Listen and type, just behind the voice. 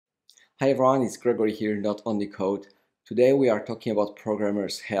Hi everyone, it's Gregory here, not only code. Today we are talking about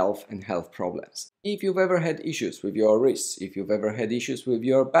programmers' health and health problems. If you've ever had issues with your wrists, if you've ever had issues with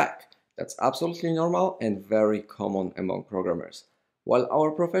your back, that's absolutely normal and very common among programmers. While our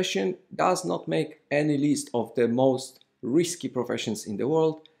profession does not make any list of the most risky professions in the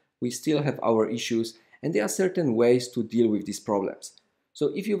world, we still have our issues and there are certain ways to deal with these problems. So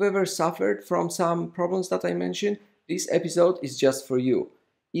if you've ever suffered from some problems that I mentioned, this episode is just for you.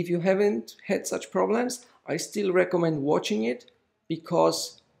 If you haven't had such problems, I still recommend watching it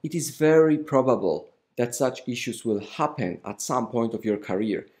because it is very probable that such issues will happen at some point of your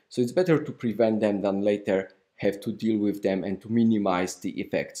career. So it's better to prevent them than later have to deal with them and to minimize the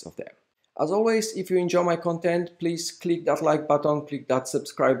effects of them. As always, if you enjoy my content, please click that like button, click that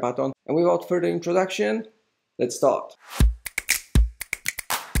subscribe button. And without further introduction, let's start.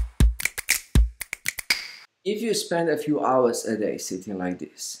 If you spend a few hours a day sitting like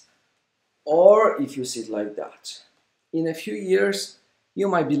this, or if you sit like that, in a few years, you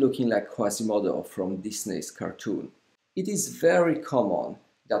might be looking like Quasimodo from Disney's cartoon. It is very common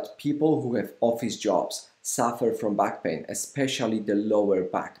that people who have office jobs suffer from back pain, especially the lower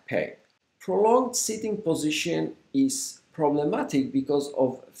back pain. Prolonged sitting position is problematic because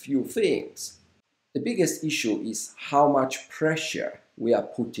of a few things. The biggest issue is how much pressure we are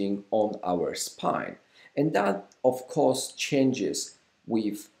putting on our spine. And that, of course, changes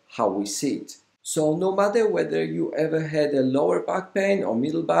with how we sit. So no matter whether you ever had a lower back pain or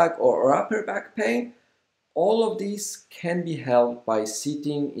middle back or upper back pain, all of these can be helped by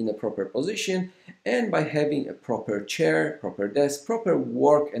sitting in a proper position and by having a proper chair, proper desk, proper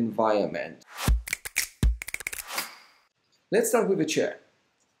work environment. Let's start with a chair.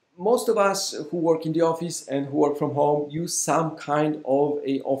 Most of us who work in the office and who work from home use some kind of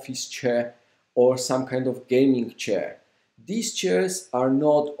an office chair or some kind of gaming chair. These chairs are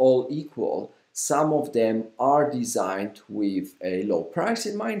not all equal. Some of them are designed with a low price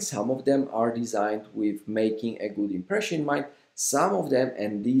in mind. Some of them are designed with making a good impression in mind. Some of them,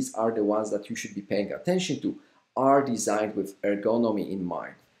 and these are the ones that you should be paying attention to, are designed with ergonomy in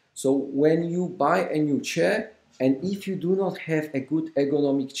mind. So when you buy a new chair, and if you do not have a good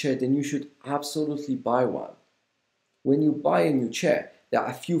ergonomic chair, then you should absolutely buy one. When you buy a new chair, there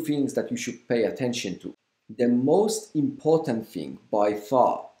are a few things that you should pay attention to. The most important thing by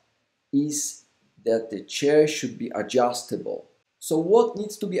far is that the chair should be adjustable. So what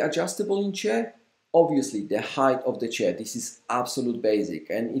needs to be adjustable in chair? Obviously the height of the chair. This is absolute basic.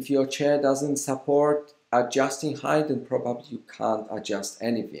 And if your chair doesn't support adjusting height, then probably you can't adjust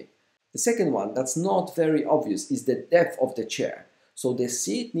anything. The second one that's not very obvious is the depth of the chair. So the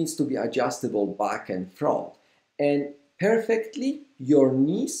seat needs to be adjustable back and front. And perfectly, your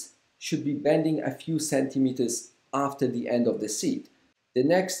knees should be bending a few centimeters after the end of the seat. The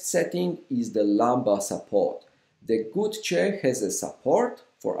next setting is the lumbar support. The good chair has a support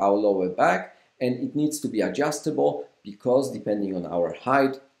for our lower back and it needs to be adjustable because depending on our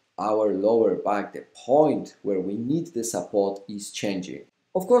height, our lower back, the point where we need the support is changing.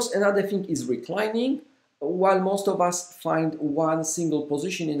 Of course, another thing is reclining. While most of us find one single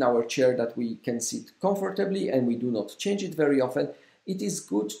position in our chair that we can sit comfortably and we do not change it very often, it is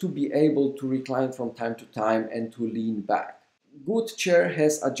good to be able to recline from time to time and to lean back. Good chair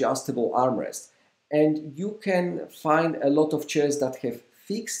has adjustable armrests, and you can find a lot of chairs that have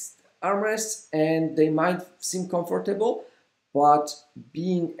fixed armrests and they might seem comfortable, but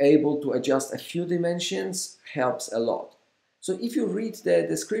being able to adjust a few dimensions helps a lot. So if you read the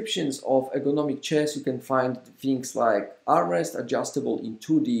descriptions of ergonomic chairs, you can find things like armrest adjustable in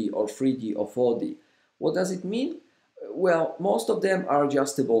 2D or 3D or 4D. What does it mean? Well, most of them are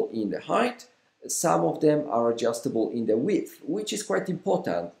adjustable in the height. Some of them are adjustable in the width, which is quite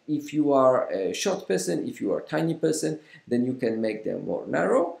important. If you are a short person, if you are a tiny person, then you can make them more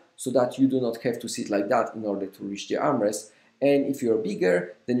narrow so that you do not have to sit like that in order to reach the armrest. And if you're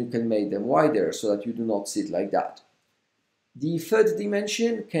bigger, then you can make them wider so that you do not sit like that. The third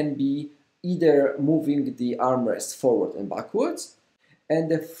dimension can be either moving the armrest forward and backwards, and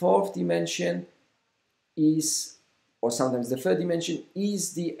the fourth dimension is, or sometimes the third dimension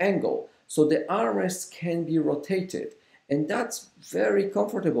is the angle. So the armrest can be rotated, and that's very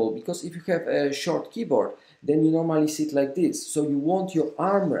comfortable because if you have a short keyboard, then you normally sit like this. So you want your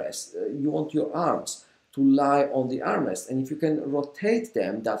armrest, you want your arms to lie on the armrest, and if you can rotate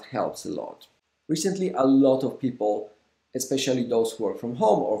them, that helps a lot. Recently, a lot of people, especially those who work from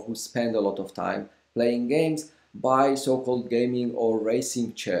home or who spend a lot of time playing games, buy so-called gaming or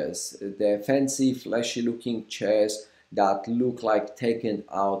racing chairs, the fancy, flashy-looking chairs that look like taken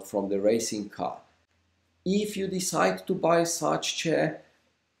out from the racing car. If you decide to buy such chair,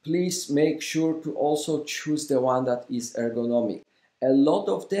 please make sure to also choose the one that is ergonomic. A lot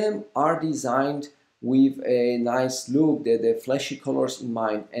of them are designed with a nice look, the flashy colors in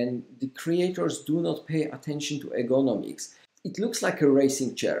mind, and the creators do not pay attention to ergonomics. It looks like a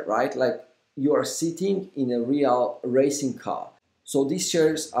racing chair, right? Like you are sitting in a real racing car. So these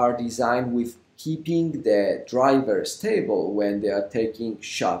chairs are designed with keeping the driver stable when they are taking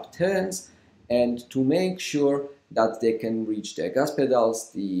sharp turns, and to make sure that they can reach the gas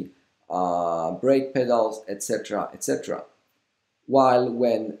pedals, the brake pedals, etc., etc. While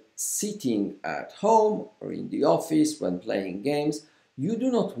when sitting at home or in the office, when playing games, you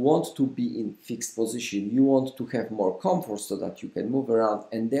do not want to be in fixed position. You want to have more comfort so that you can move around.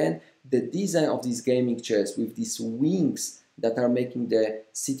 And then the design of these gaming chairs with these wings that are making the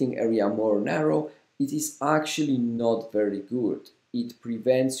sitting area more narrow, it is actually not very good. It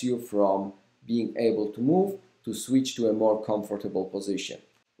prevents you from being able to move, to switch to a more comfortable position.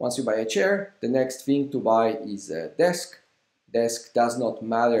 Once you buy a chair, the next thing to buy is a desk. Desk does not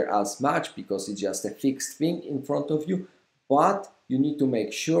matter as much because it's just a fixed thing in front of you, but you need to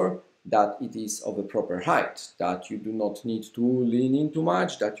make sure that it is of a proper height, that you do not need to lean in too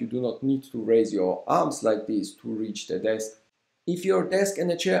much, that you do not need to raise your arms like this to reach the desk. If your desk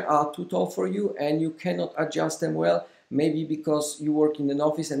and a chair are too tall for you and you cannot adjust them well, maybe because you work in an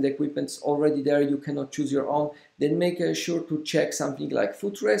office and the equipment's already there, you cannot choose your own, then make sure to check something like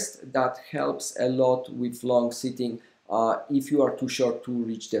footrest. That helps a lot with long sitting if you are too short to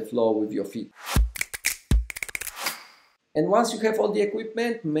reach the floor with your feet. And once you have all the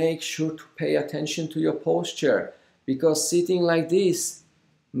equipment, make sure to pay attention to your posture, because sitting like this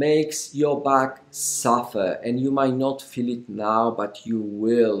makes your back suffer, and you might not feel it now, but you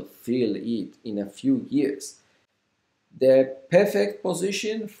will feel it in a few years. The perfect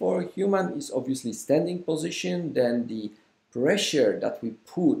position for a human is obviously standing position. Then the pressure that we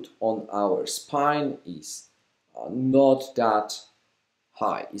put on our spine is not that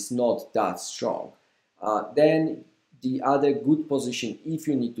high, it's not that strong. Then the other good position, if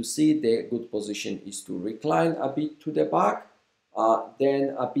you need to see, the good position is to recline a bit to the back.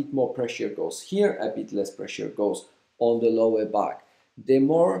 Then a bit more pressure goes here, a bit less pressure goes on the lower back. The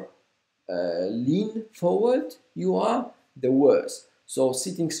more lean forward you are, the worse. So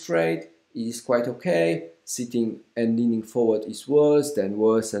sitting straight is quite okay, sitting and leaning forward is worse, then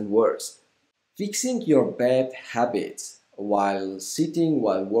worse and worse. Fixing your bad habits while sitting,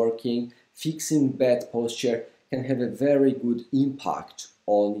 while working, fixing bad posture can have a very good impact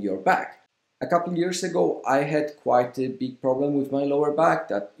on your back. A couple years ago, I had quite a big problem with my lower back,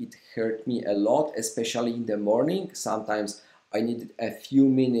 that it hurt me a lot, especially in the morning. Sometimes I needed a few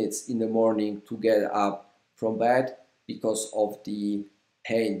minutes in the morning to get up from bed because of the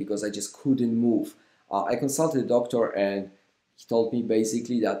pain, because I just couldn't move. I consulted a doctor and he told me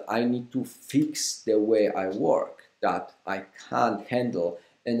basically that I need to fix the way I work, that I can't handle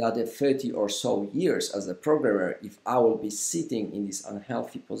another 30 or so years as a programmer if I will be sitting in this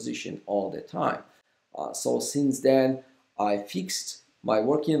unhealthy position all the time. So since then, I fixed my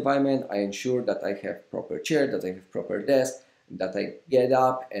working environment. I ensure that I have proper chair, that I have proper desk, that I get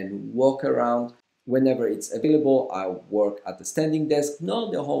up and walk around. Whenever it's available, I work at the standing desk,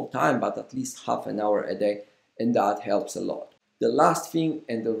 not the whole time, but at least half an hour a day, and that helps a lot. The last thing,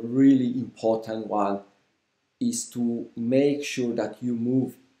 and the really important one, is to make sure that you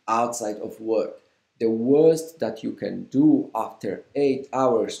move outside of work. The worst that you can do after 8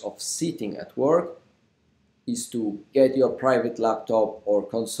 hours of sitting at work is to get your private laptop or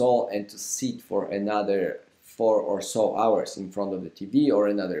console and to sit for another 4 or so hours in front of the TV or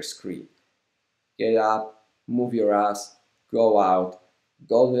another screen. Get up, move your ass, go out,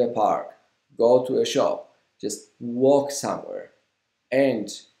 go to a park, go to a shop, just walk somewhere, and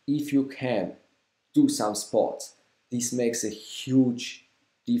if you can, do some sports. This makes a huge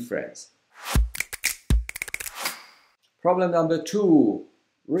difference. Problem number 2,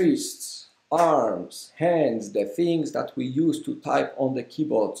 wrists, arms, hands, the things that we use to type on the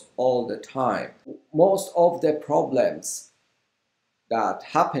keyboards all the time. Most of the problems that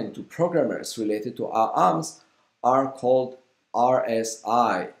happen to programmers related to our arms are called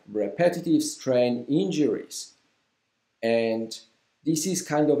RSI, repetitive strain injuries. And this is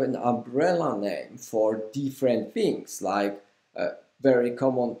kind of an umbrella name for different things, like very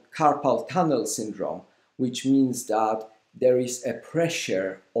common carpal tunnel syndrome, which means that there is a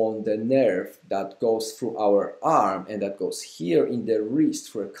pressure on the nerve that goes through our arm and that goes here in the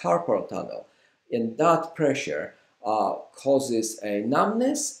wrist for a carpal tunnel. And that pressure causes a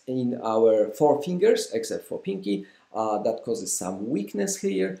numbness in our forefingers, except for pinky. That causes some weakness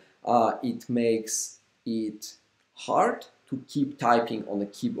here. It makes it hard to keep typing on a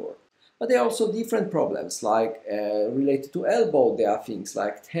keyboard. But there are also different problems, like related to elbow. There are things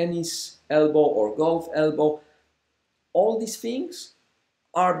like tennis elbow or golf elbow. All these things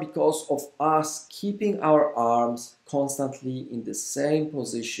are because of us keeping our arms constantly in the same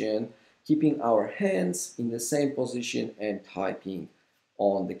position, keeping our hands in the same position and typing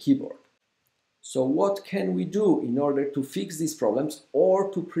on the keyboard. So what can we do in order to fix these problems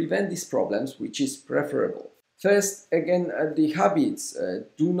or to prevent these problems, which is preferable? First, again, the habits.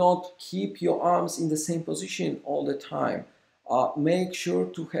 Do not keep your arms in the same position all the time. Make sure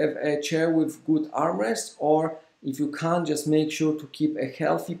to have a chair with good armrest, or if you can't, just make sure to keep a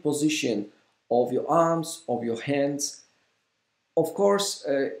healthy position of your arms, of your hands. Of course,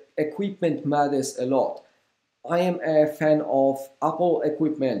 equipment matters a lot. I am a fan of Apple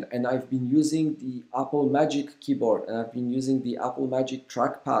equipment, and I've been using the Apple Magic keyboard and I've been using the Apple Magic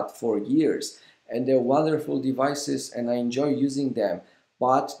Trackpad for years, and they're wonderful devices and I enjoy using them,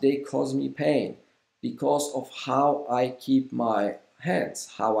 but they cause me pain because of how I keep my hands,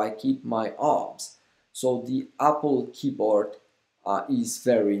 how I keep my arms. So the Apple keyboard is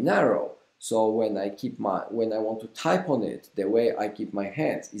very narrow. So when I want to type on it, the way I keep my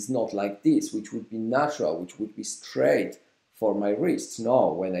hands is not like this, which would be natural, which would be straight for my wrists.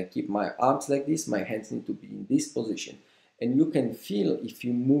 No, when I keep my arms like this, my hands need to be in this position. And you can feel, if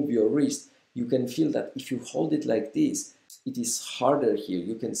you move your wrist, you can feel that if you hold it like this, it is harder here.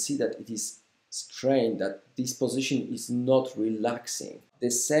 You can see that it is strained, that this position is not relaxing.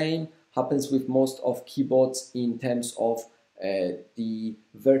 The same happens with most of keyboards in terms of the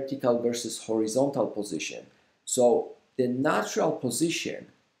vertical versus horizontal position. So the natural position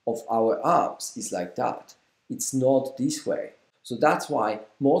of our arms is like that. It's not this way. So that's why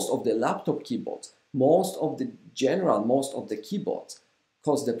most of the laptop keyboards, most of the keyboards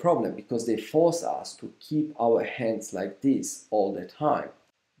cause the problem, because they force us to keep our hands like this all the time.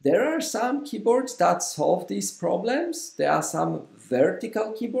 There are some keyboards that solve these problems. There are some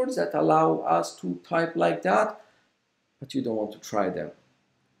vertical keyboards that allow us to type like that, but you don't want to try them.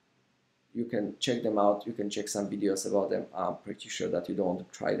 You can check them out, you can check some videos about them. I'm pretty sure that you don't want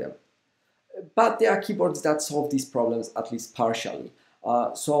to try them. But there are keyboards that solve these problems, at least partially.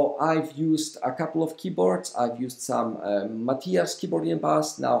 So I've used a couple of keyboards. I've used some Matthias keyboard in the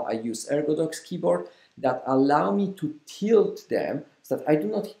past. Now I use Ergonomics keyboard that allow me to tilt them so that I do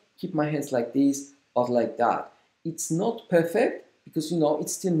not keep my hands like this or like that. It's not perfect because,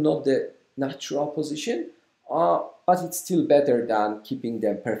 it's still not the natural position, but it's still better than keeping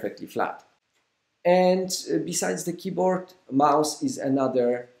them perfectly flat. And besides the keyboard, mouse is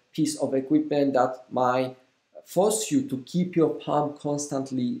another piece of equipment that might force you to keep your palm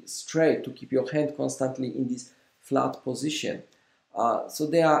constantly straight, to keep your hand constantly in this flat position. So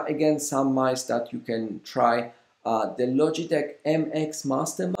there are again some mice that you can try. The Logitech MX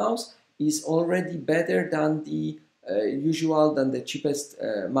Master Mouse is already better than the cheapest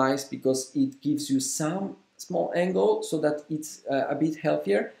mice, because it gives you some small angle so that it's a bit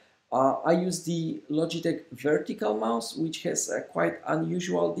healthier. I use the Logitech vertical mouse, which has a quite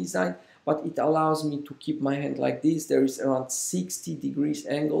unusual design, but it allows me to keep my hand like this. There is around 60 degrees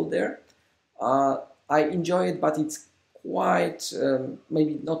angle there. I enjoy it, but it's quite,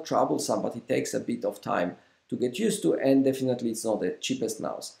 maybe not troublesome, but it takes a bit of time to get used to, and definitely it's not the cheapest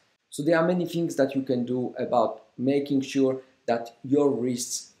mouse. So there are many things that you can do about making sure that your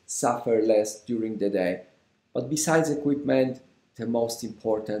wrists suffer less during the day. But besides equipment, the most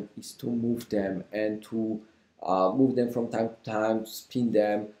important is to move them, and to move them from time to time, spin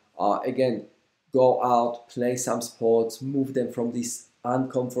them. Again, go out, play some sports, move them from this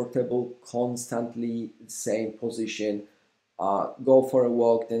uncomfortable, constantly same position. Go for a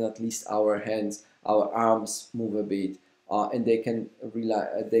walk, then at least our hands, our arms move a bit, and they can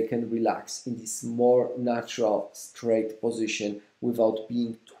relax in this more natural, straight position without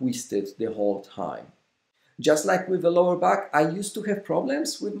being twisted the whole time. Just like with the lower back, I used to have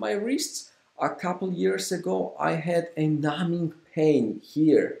problems with my wrists. A couple years ago, I had a numbing pain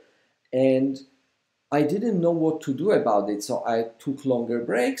here, and I didn't know what to do about it, so I took longer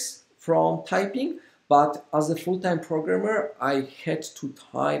breaks from typing. But as a full-time programmer, I had to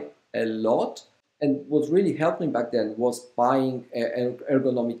type a lot, and what really helped me back then was buying an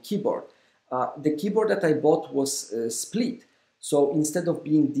ergonomic keyboard. The keyboard that I bought was split. So instead of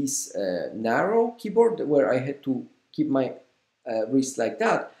being this narrow keyboard where I had to keep my wrist like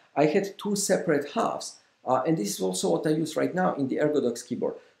that, I had two separate halves. And this is also what I use right now in the Ergonomics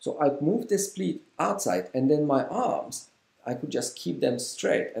keyboard. So I moved the split outside, and then my arms, I could just keep them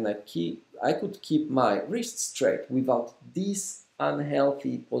straight, and I could keep my wrist straight without this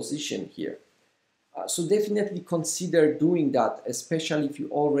unhealthy position here. So definitely consider doing that, especially if you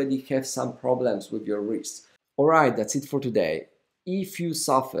already have some problems with your wrists. Alright, that's it for today. If you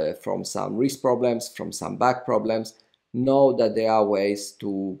suffer from some wrist problems, from some back problems, know that there are ways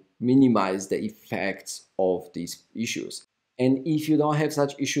to minimize the effects of these issues. And if you don't have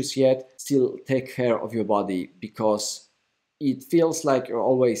such issues yet, still take care of your body, because it feels like you're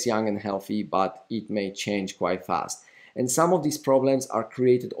always young and healthy, but it may change quite fast. And some of these problems are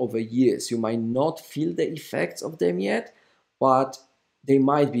created over years. You might not feel the effects of them yet, but they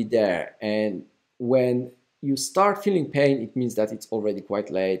might be there. And when you start feeling pain, it means that it's already quite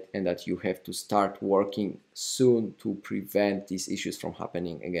late and that you have to start working soon to prevent these issues from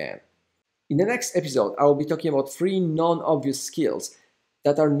happening again. In the next episode, I will be talking about 3 non-obvious skills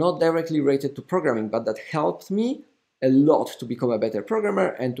that are not directly related to programming, but that helped me a lot to become a better programmer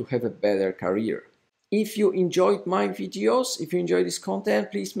and to have a better career. If you enjoyed my videos, if you enjoy this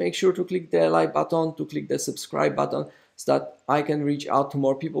content, please make sure to click the like button, to click the subscribe button, so that I can reach out to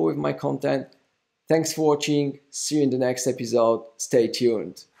more people with my content. Thanks for watching. See you in the next episode. Stay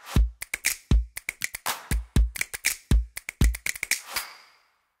tuned.